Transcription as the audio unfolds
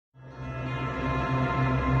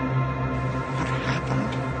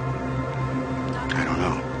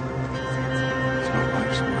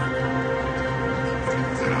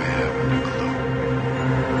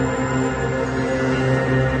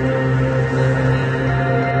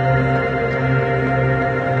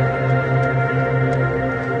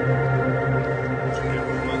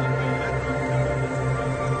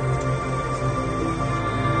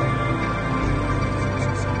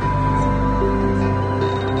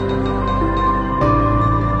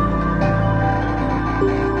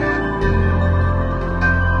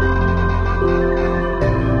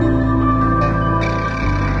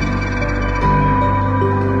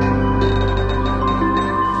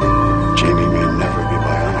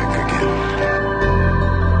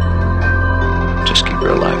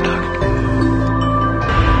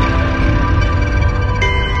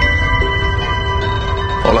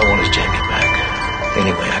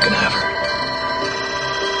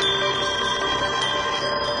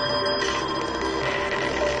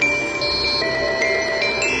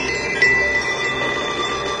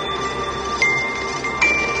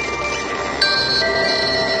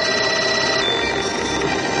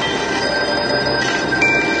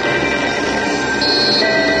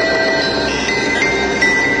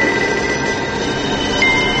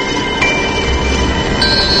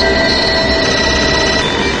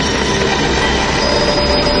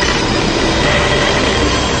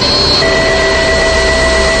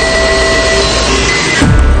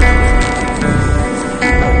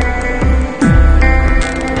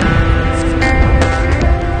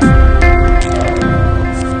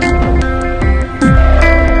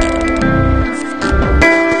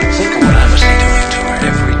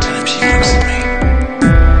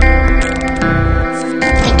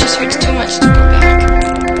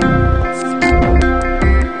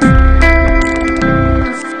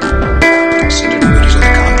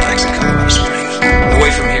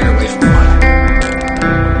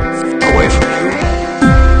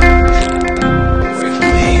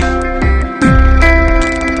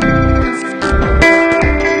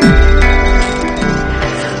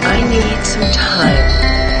some time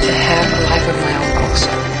to have a life of my own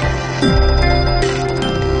also.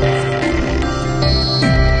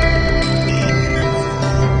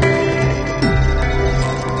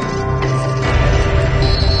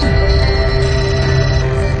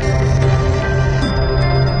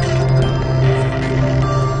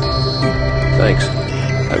 Thanks.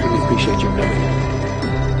 I really appreciate your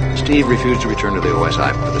coming. Steve refused to return to the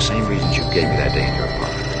OSI for the same reasons you gave me that day in your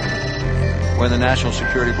apartment. When the National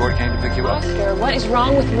Security Board came to pick you up? Oscar, what is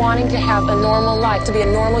wrong with wanting to have a normal life, to be a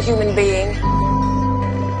normal human being?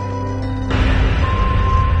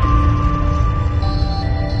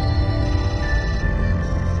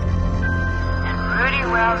 And Rudy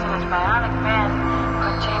Wells and his Bionic Man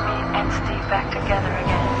put Jaime and Steve back together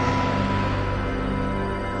again.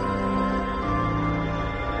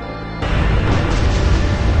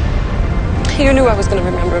 You knew I was going to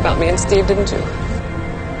remember about me and Steve, didn't you?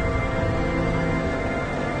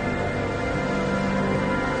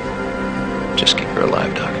 Just keep her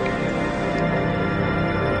alive, Doc.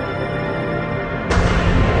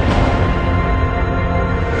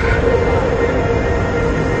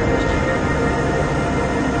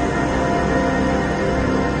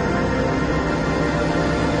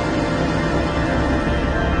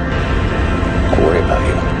 I worry about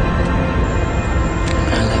you.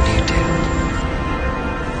 I love you too.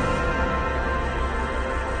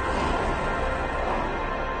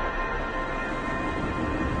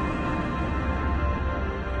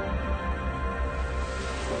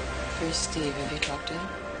 Where's Steve? Have you talked to him?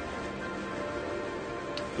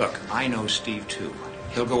 Look, I know Steve too.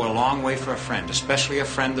 He'll go a long way for a friend, especially a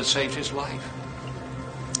friend that saved his life.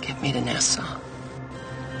 Get me to Nassau.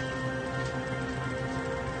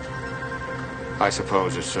 I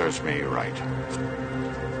suppose it serves me right.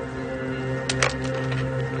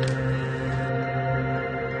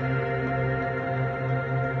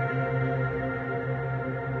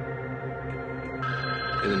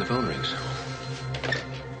 And then the phone rings.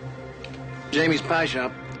 Jamie's Pie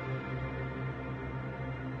Shop.